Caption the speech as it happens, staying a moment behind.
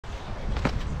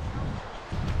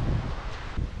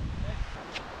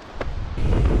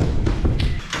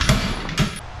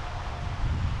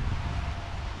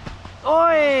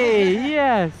Oi!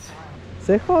 Yes!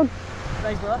 Sick one?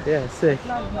 Thanks, bro. Yeah, sick.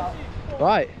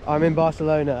 Right, I'm in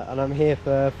Barcelona and I'm here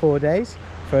for 4 days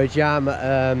for a jam.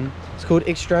 It's called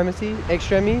Extremis,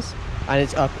 and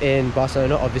it's up in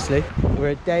Barcelona, obviously.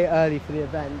 We're a day early for the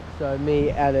event, so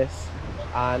me, Ellis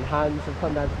and Hans have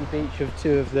come down to the beach with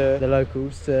 2 of the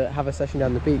locals to have a session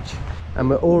down the beach. And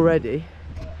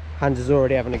Hans is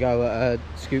already having a go at a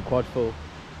scoot quad full.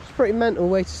 It's a pretty mental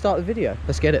way to start the video.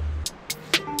 Let's get it.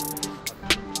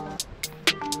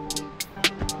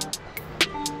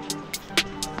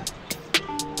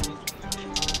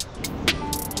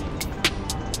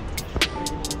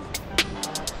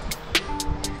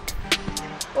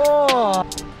 Oh!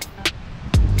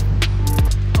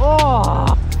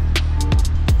 Oh!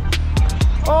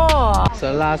 Oh!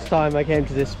 So last time I came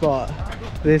to this spot,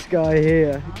 this guy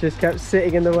here just kept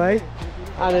sitting in the way,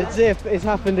 and as if it's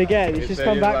happened again. He's just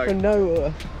come back like, from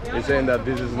nowhere. He's saying that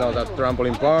this is not a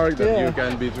trampoline park, that you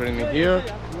can be training here,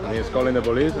 and he's calling the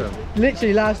police.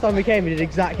 Literally last time we came, he did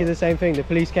exactly the same thing. The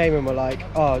police came and were like,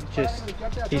 oh,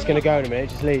 he's gonna go in a minute,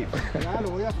 just leave.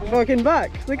 Fucking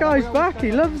back, the guy's back,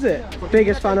 he loves it.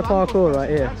 Biggest fan of parkour right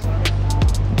here.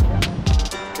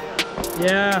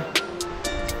 Yeah.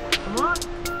 Come on,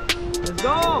 let's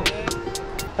go.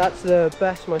 That's the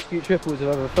best my scoot triples have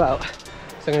ever felt.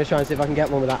 So I'm gonna try and see if I can get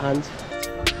one with that hand.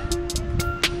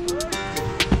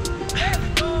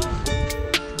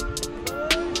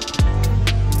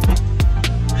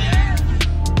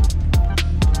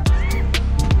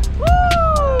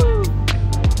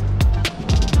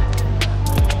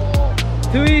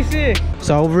 Too easy.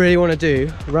 So I really want to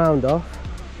do round off,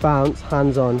 bounce,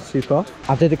 hands on, super off.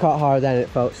 I did the cut harder then and it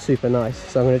felt super nice.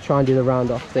 So I'm going to try and do the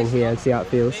round off thing here and see how it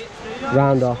feels.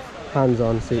 Round off, hands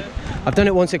on, super. I've done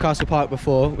it once at Castle Park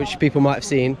before, which people might have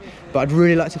seen, but I'd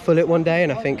really like to full it one day,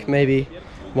 and I think maybe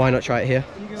why not try it here.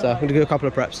 So I'm going to do a couple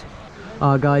of preps.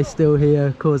 Our guy's still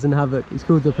here causing havoc. He's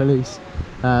called the police.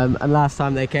 And last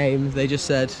time they came, they just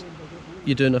said,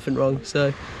 you're doing nothing wrong.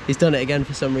 So he's done it again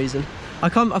for some reason.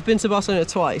 I've been to Barcelona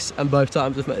twice, and both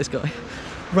times I've met this guy.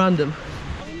 Random.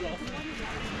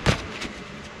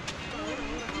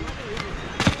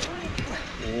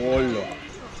 Hola.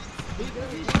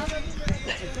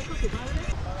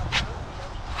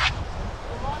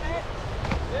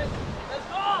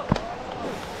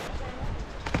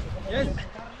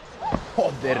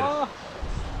 Joder.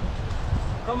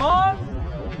 Come on,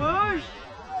 push.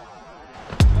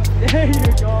 There you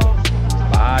go.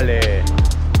 Vale.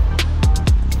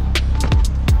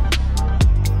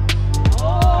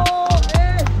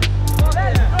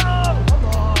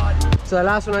 So the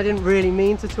last one I didn't really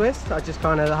mean to twist, I just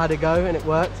kind of had a go and it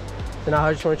worked. So now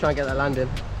I just want to try and get that landing.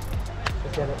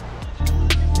 Let's get it.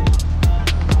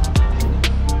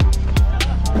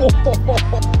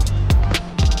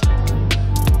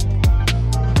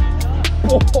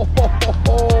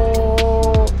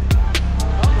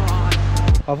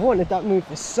 I've wanted that move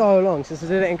for so long, since I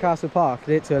did it in Castle Park. I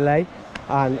did it to a lay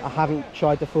and I haven't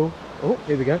tried the full. Oh,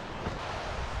 here we go.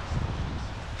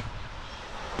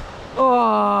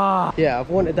 Oh! Yeah, I've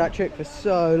wanted that trick for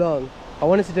so long. I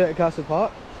wanted to do it at Castle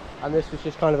Park, and this was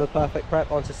just kind of a perfect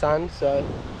prep onto sand, so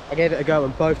I gave it a go,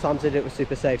 and both times I did it was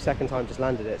super safe. Second time just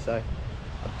landed it, so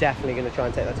I'm definitely going to try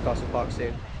and take that to Castle Park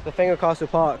soon. The thing with Castle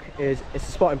Park is, it's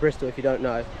a spot in Bristol, if you don't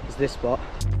know, it's this spot.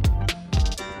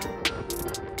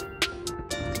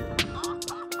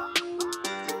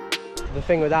 The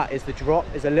thing with that is the drop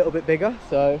is a little bit bigger,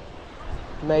 so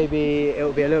maybe it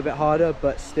will be a little bit harder,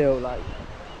 but still like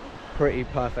pretty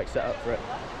perfect setup for it.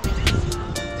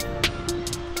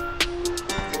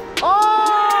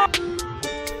 Oh!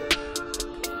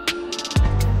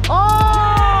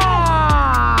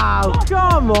 Oh!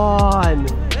 Come on!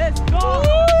 Let's go!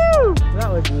 Woo!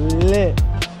 That was lit.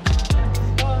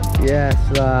 Yes,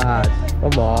 lad.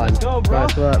 Come on. Let's go, bro.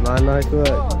 Nice work, man. Nice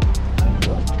work.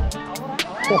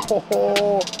 Let's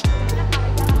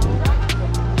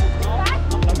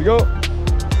go.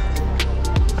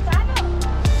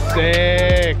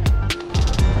 Sick.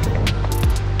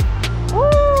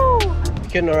 Woo! You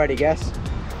couldn't already guess.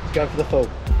 Let's go for the full.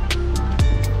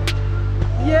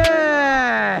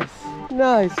 Yes!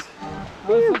 Nice.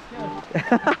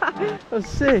 That was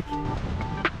sick.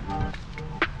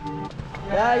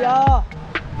 Yeah, yeah.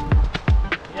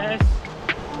 Yes.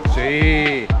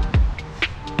 Sí.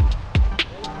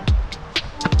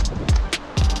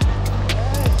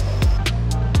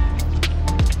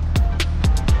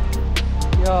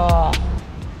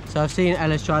 So I've seen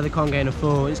Ellis try the con gainer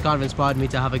full. It's kind of inspired me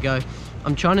to have a go.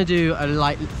 I'm trying to do a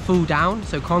light full down,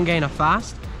 so con gainer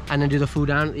fast, and then do the full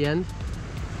down at the end.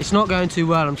 It's not going too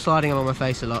well. I'm sliding along my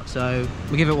face a lot, so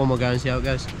we'll give it one more go and see how it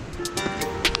goes.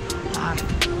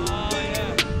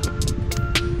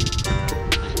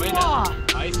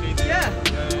 Yeah.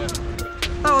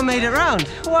 That one made it round.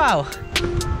 Wow.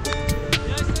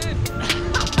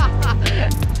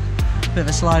 Bit of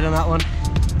a slide on that one.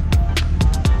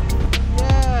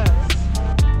 Yes.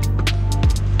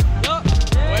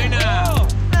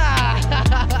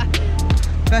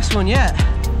 Best one yet.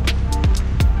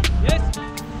 Yes.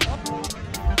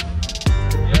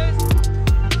 Yes.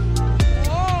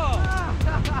 Oh.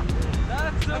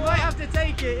 That's I might have to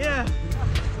take it, yeah.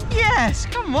 Yes,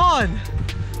 come on.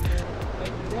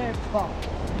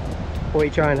 What are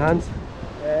you trying, Hans?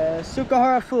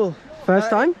 Sukahara full. First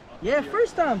time? Yeah,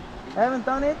 first time. I haven't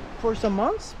done it for some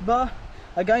months, but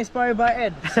I got inspired by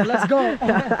Ed, so let's go.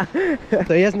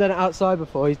 So he hasn't done it outside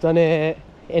before, he's done it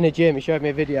in a gym. He showed me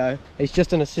a video. He's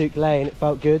just done a souk lane, it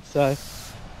felt good, so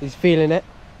he's feeling it.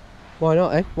 Why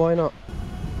not, eh? Why not?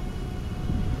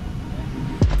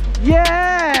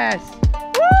 Yes!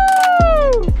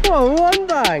 Woo! What a one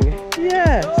bang!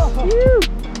 Yes!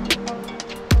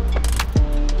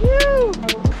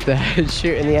 They're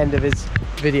shooting the end of his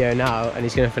video now, and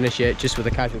he's going to finish it just with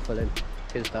a casual fill in,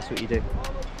 because that's what you do.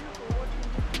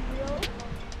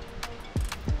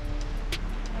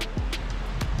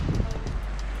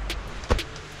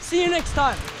 See you next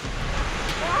time.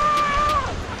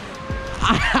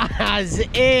 As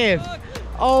if!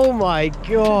 Oh my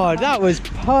god, that was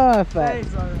perfect!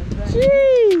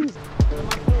 Jeez!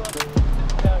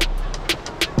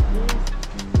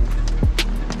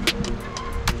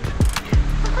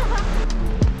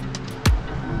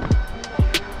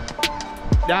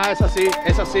 Ya, es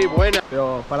así, buena.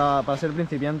 Pero para ser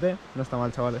principiante no está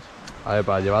mal, chavales. A ver,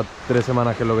 para llevar 3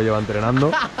 semanas, que es lo que lleva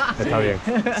entrenando, está bien.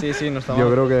 Sí, sí, no está mal.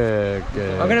 Yo creo que...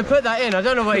 I'm going to put that in, I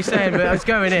don't know what he's saying, but it's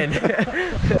going in.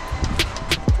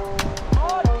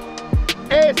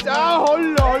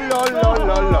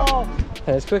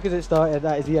 As quick as it started,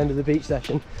 that is the end of the beach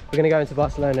session. We're going to go into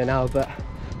Barcelona now, but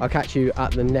I'll catch you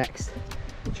at the next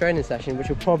training session, which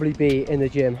will probably be in the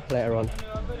gym later on.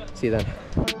 See you then.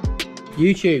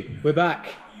 YouTube, we're back.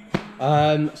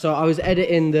 So I was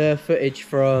editing the footage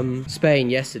from Spain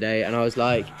yesterday, and I was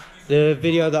like, the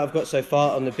video that I've got so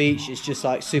far on the beach is just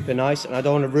like super nice, and I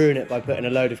don't want to ruin it by putting a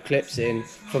load of clips in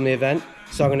from the event.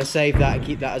 So I'm going to save that and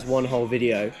keep that as one whole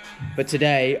video. But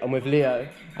today I'm with Leo,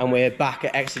 and we're back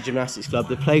at Exeter Gymnastics Club,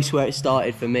 the place where it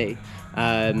started for me.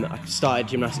 I started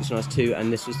gymnastics when I was 2,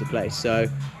 and this was the place. So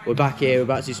we're back here, we're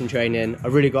about to do some training.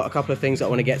 I've really got a couple of things that I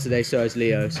want to get today, so has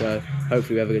Leo, so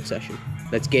hopefully we have a good session.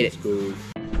 Let's get it. Cool.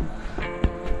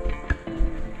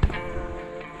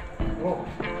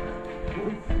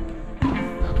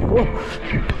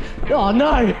 Oh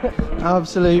no!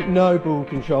 Absolute no ball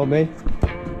control me.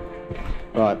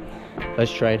 Right,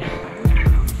 let's train.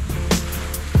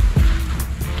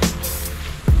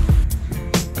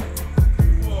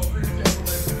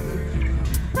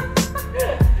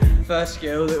 First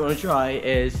skill that we want to try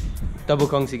is double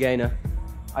Kongsi gainer.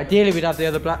 Ideally we'd have the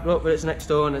other black block, but it's next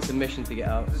door and it's a mission to get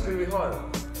out. Is this going to be higher?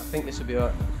 I think this will be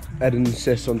alright. Ed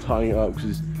insists on tying it up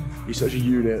because he's such a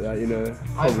unit that, you know,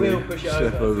 I will push it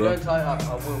over. If you don't tie it up,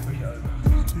 I will push it over.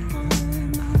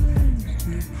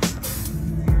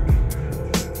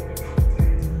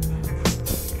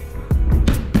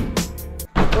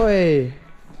 Oi!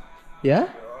 Yeah?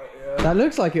 That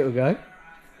looks like it will go.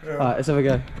 Yeah. Alright, let's have a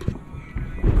go.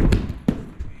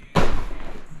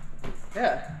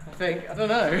 Yeah, I think. I don't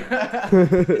know.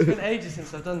 It's been ages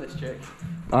since I've done this trick.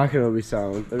 I can it'll be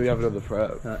sound. Let me have another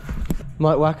prep. Right.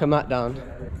 Might whack a mat down.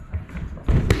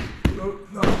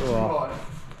 Oh.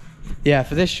 Yeah,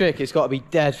 for this trick it's got to be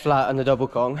dead flat on the double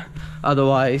Kong,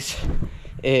 otherwise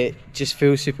it just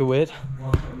feels super weird.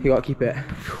 You got to keep it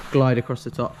glide across the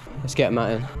top. Let's get a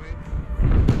mat in.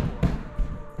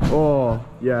 Oh,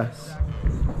 yes.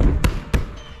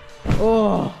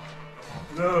 Oh!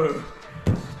 No.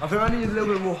 I think I need a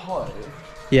little bit more height.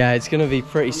 Yeah, it's going to be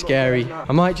pretty scary.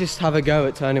 I might just have a go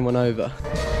at turning one over.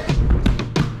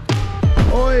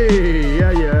 Oi!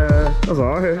 Yeah, yeah. That's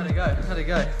alright. How'd it go? How'd it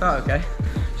go? Oh, okay.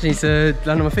 Just need to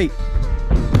land on my feet.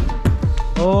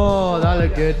 Oh, that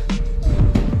looked good.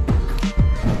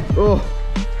 Oh.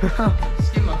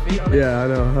 Skin my feet on it. Yeah, I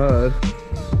know, I heard.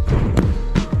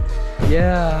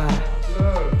 Yeah.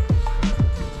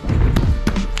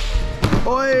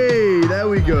 Oi! There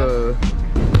we go.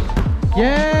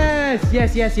 Yes!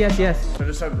 Yes, yes, yes, yes. Should I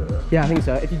just over it? Yeah, I think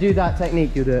so. If you do that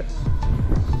technique, you'll do it.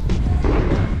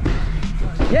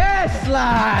 Yes,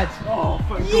 lad! Oh,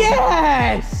 thank God.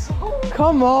 Yes!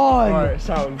 Come on! Alright,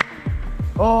 sound.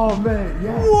 Oh, mate,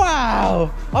 yeah.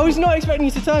 Wow! I was not expecting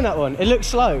you to turn that one. It looked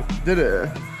slow. Did it?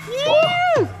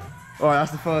 Yeah! Alright,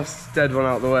 that's the first dead one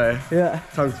out of the way. Yeah.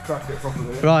 Time to crack it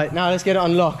properly. Right, now let's get it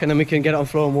on lock and then we can get it on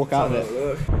floor and walk out of it.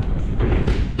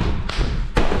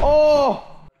 Oh!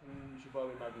 You should buy me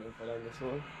Magnum if I land this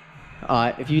one.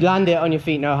 Alright, if you land it on your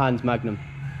feet, no hands, Magnum.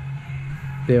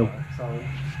 Deal.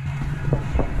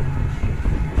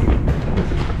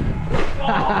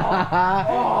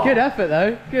 Good effort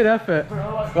though, good effort.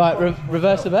 Right,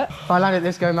 reverse the bet. If I land it,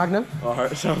 this go Magnum.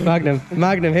 Alright, so Magnum,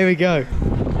 Magnum, here we go.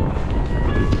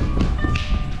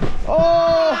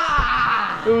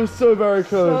 Oh! it was so very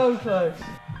close. So close.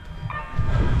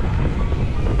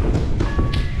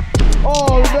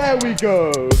 Oh, there we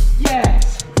go.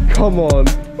 Yes! Come on.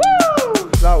 Woo!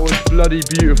 That was bloody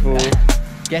beautiful.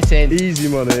 Get in. Easy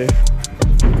money.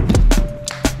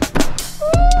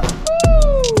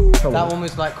 That one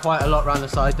was like quite a lot round the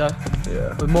side though.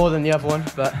 Yeah. With more than the other one,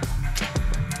 but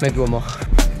maybe one more.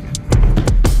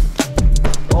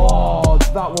 Oh,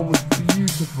 that one was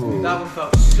beautiful. That one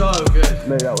felt so good.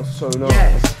 Mate, that was so nice.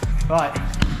 Yes. Right.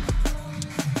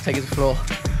 Take it to the floor.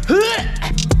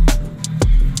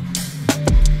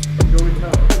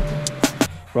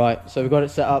 Right, so we've got it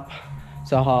set up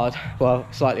so hard. Well,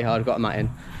 slightly hard, I've got a mat in.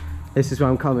 This is where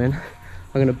I'm coming.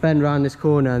 I'm gonna bend around this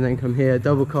corner and then come here,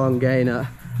 double con gainer,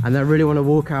 and then I really want to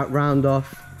walk out, round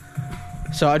off.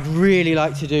 So I'd really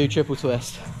like to do triple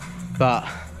twist, but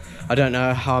I don't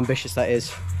know how ambitious that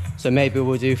is. So maybe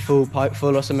we'll do full pipe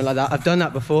full or something like that. I've done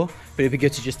that before, but it'd be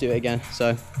good to just do it again.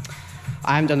 So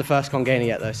I haven't done the first con gainer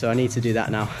yet though, so I need to do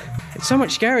that now. It's so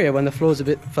much scarier when the floor's a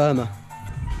bit firmer.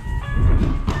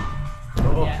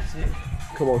 Oh. Yeah,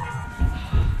 come on.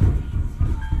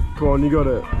 Come on, you got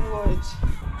it.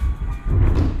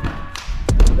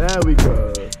 There we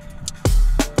go.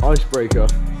 Icebreaker.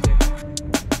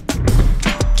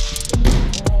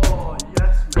 Oh,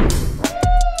 yes,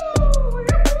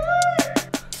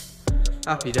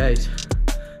 Happy days.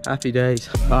 Happy days.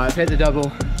 Alright, I've hit the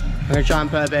double. I'm gonna try and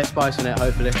put a bit of spice on it,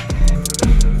 hopefully.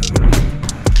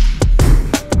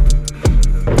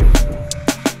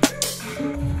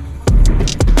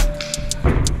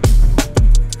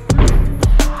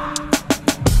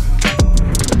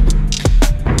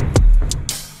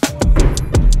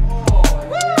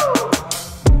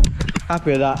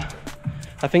 Happy with that.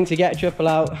 I think to get a triple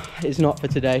out is not for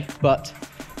today, but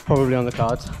probably on the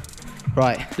cards.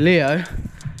 Right, Leo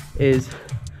is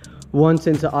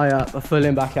wanting to eye up a full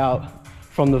in back out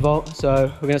from the vault, so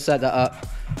we're gonna set that up.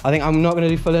 I think I'm not gonna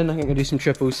do full in, I think I'm gonna do some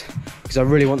triples because I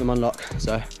really want them on lock,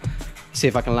 so see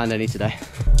if I can land any today.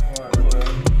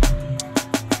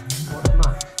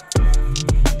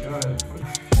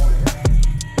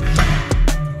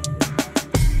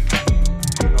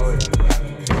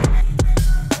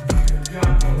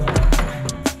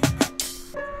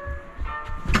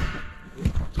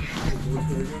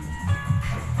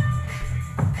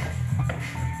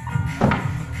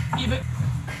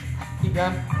 Keep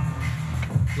going.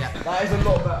 Yeah. That is a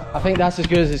lot better. I think that's as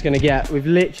good as it's going to get. We've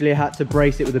literally had to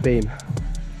brace it with a beam.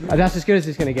 And that's as good as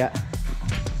it's going to get.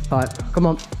 All right, come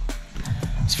on.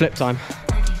 It's flip time.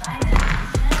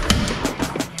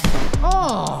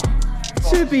 Oh,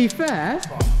 to be fair,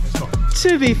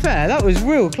 that was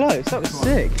real close. That was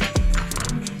sick.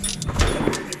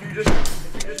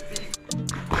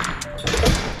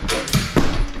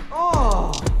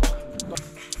 Oh.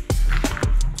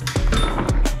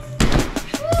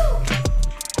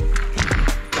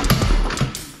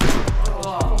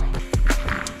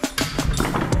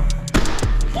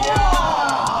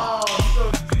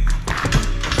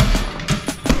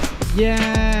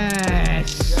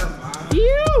 Yes!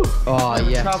 You! Oh,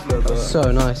 yes.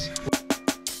 So nice.